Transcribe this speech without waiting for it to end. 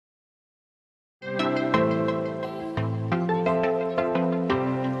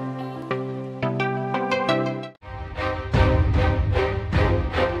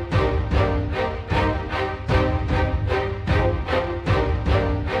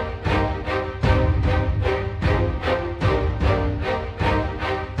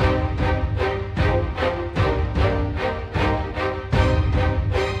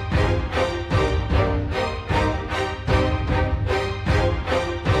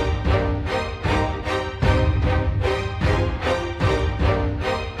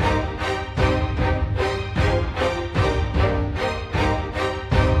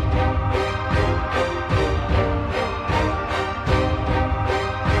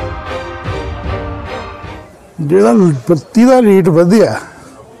ਜਿਹੜਾ ਬੱਤੀ ਦਾ ਰੇਟ ਵਧਿਆ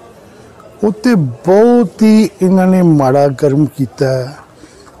ਉੱਤੇ बहुत ही इन्होंने माड़ा कर्म किया।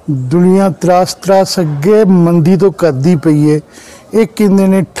 दुनिया त्रास अगे मंदी तो करती पई है। ये कहते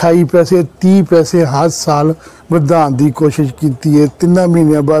ने 28 पैसे 30 पैसे हर साल वधाने की कोशिश की है। 3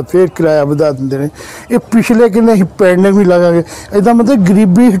 महीनों बाद फिर किराया वधा देंगे ने। ये पिछले कहते असीं पेंडिंग भी लगांगे। इसदा मतलब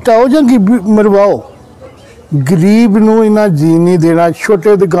गरीबी हटाओ या गरीबी मरवाओ। गरीब नूं इन्ना जी नहीं देना।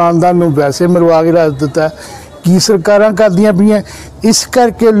 छोटे दुकानदार नूं वैसे मरवा के रख दिता की सरकारां करदियां पईआं। इस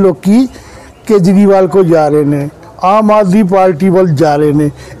करके लोकी केजरीवाल को जा रहे हैं, आम आदमी पार्टी वाल जा रहे हैं।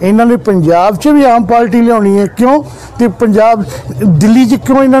 इन्होंने पंजाब च भी आम पार्टी लियानी है। क्यों तो पंजाब दिल्ली च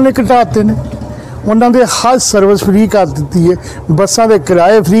क्यों इन्होंने घटाते हैं। उन्होंने हर सर्विस फ्री कर दी है, बसां दे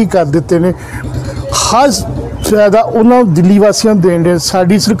किराए फ्री कर दिते हैं। हर फायदा उन्होंने दिल्ली वासियों देन दे।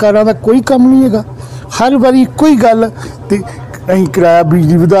 साडी सरकारां दा कोई काम नहीं है। हर बारी कोई गल ते अं किराया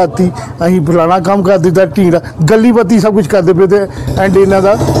बिजली वधाती, अं फलाना काम कर दिता, ढींगा गली बत्ती सब कुछ करते पे। एंड इन्हों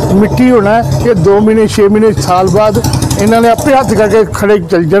का मिट्टी होना है। ये 2 महीने 6 महीने साल बाद इन्होंने अपने हथ करके खड़े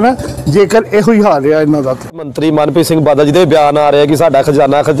चल जाना जेकर यो ही हाल रहा इन्हों का। मंत्री मनप्रीत सिंह बादल जी के बयान आ रहे हैं कि साडा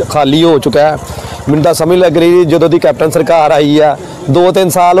खजाना खाली हो चुका है। मैनूं तां समझ लग रही जो दी कैप्टन सरकार आई है 2-3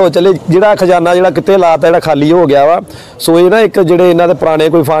 साल हो चले जिहड़ा खजाना जिहड़ा कित्ते लाता जिहड़ा खाली हो गया वा। सो ये ना एक जिहड़े इन्हां दे पुराने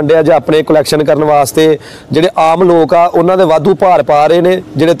कोई फंड है जां अपने कलैक्शन करने वास्ते जिहड़े आम लोग आ उन्हां दे वाधू भार पा रहे ने।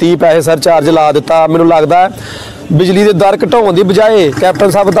 जिहड़े 30 पैसे सरचार्ज ला दिता। मैनूं लगदा है बिजली के दर घटाउण दी बजाए कैप्टन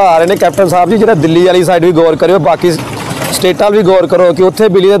साहब वधा रहे हैं। कैप्टन साहब जी जिहड़ा दिल्ली वाली साइड भी गौर करियो, बाकी स्टेटां भी गौर करो कि उत्थे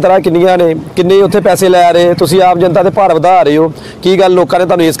बिजली दी दरां किन्नियां ने, किन्ने उत्थे पैसे लै रहे। तुसीं आम जनता दे भार वधा रहे हो। की गल लोकां ने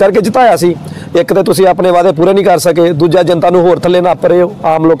तुहानूं इस करके जिताया सी। एक तो तुसीं अपने वादे पूरे नहीं कर सके, दूजा जनता नूं होर थल्ले नप रहे हो,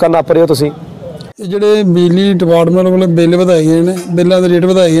 आम लोकां नप रहे हो तुसीं। ਜਿਹੜੇ ਬਿਜਲੀ ਡਿਪਾਰਟਮੈਂਟ ਵੱਲੋਂ ਬਿੱਲ ਵਧਾਏ ਨੇ, ਬਿੱਲਾਂ ਦੇ ਰੇਟ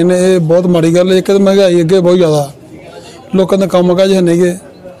ਵਧਾਏ ਨੇ, ਇਹ ਬਹੁਤ ਮਾੜੀ ਗੱਲ ਹੈ। ਇੱਕ ਤਾਂ ਮਹਿੰਗਾਈ ਅੱਗੇ ਬਹੁਤ ਜ਼ਿਆਦਾ, ਲੋਕਾਂ ਦਾ ਕੰਮ ਕਾਜ ਹੈ ਨਹੀਂਗੇ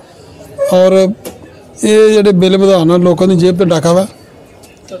ਔਰ ਇਹ ਜਿਹੜੇ ਬਿੱਲ ਵਧਾਉਣ ਲੋਕਾਂ ਦੀ ਜੇਬ ਤੇ ਡਾਕਾ ਵਾ।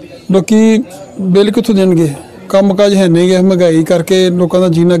 ਲੋਕੀ ਬਿੱਲ ਕਿੱਥੋਂ ਦੇਣਗੇ, ਕੰਮ ਕਾਜ ਹੈ ਨਹੀਂਗੇ। ਮਹਿੰਗਾਈ ਕਰਕੇ ਲੋਕਾਂ ਦਾ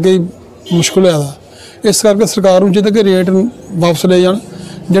ਜੀਣਾ ਅੱਗੇ ਮੁਸ਼ਕਿਲ ਹੋਇਆ ਵਾ। ਇਸ ਕਰਕੇ ਸਰਕਾਰ ਨੂੰ ਚਾਹੀਦਾ ਕਿ ਰੇਟ ਵਾਪਸ ਲੈ ਜਾਣ,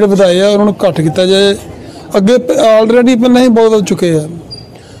 ਜਿਹੜੇ ਵਧਾਏ ਆ ਉਹਨਾਂ ਨੂੰ ਘੱਟ ਕੀਤਾ ਜਾਏ। ਅੱਗੇ ਆਲਰੇਡੀ ਪਹਿਲਾਂ ਹੀ ਬਹੁਤ ਵੱਧ ਚੁੱਕੇ ਆ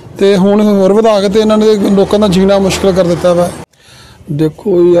ਤੇ ਹੁਣ ਹੋਰ ਵਧਾ ਕੇ ਤੇ ਇਹਨਾਂ ਨੇ ਲੋਕਾਂ ਦਾ ਜੀਣਾ ਮੁਸ਼ਕਿਲ ਕਰ ਦਿੱਤਾ ਵਾ।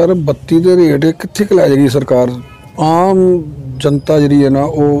 देखो यार बत्ती के रेट कित्थे क लै जाएगी सरकार। आम जनता जी है ना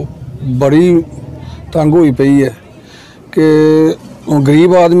वो बड़ी तंग हुई पई है कि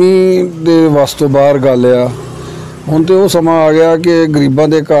गरीब आदमी दे वास्ते बाहर गल आ। हुण तो वो समा आ गया कि गरीबों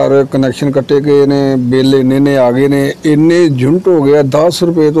के घर कनैक्शन कट्टे गए ने, बिल इन्ने आ गए ने, इन्ने यूनिट हो गया 10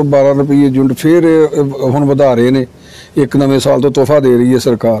 रुपये तो 12 रुपये यूनिट फिर हुण वधा रहे ने। एक नवे साल तो तोहफा दे रही है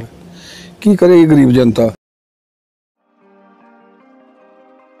सरकार। की करे गरीब जनता।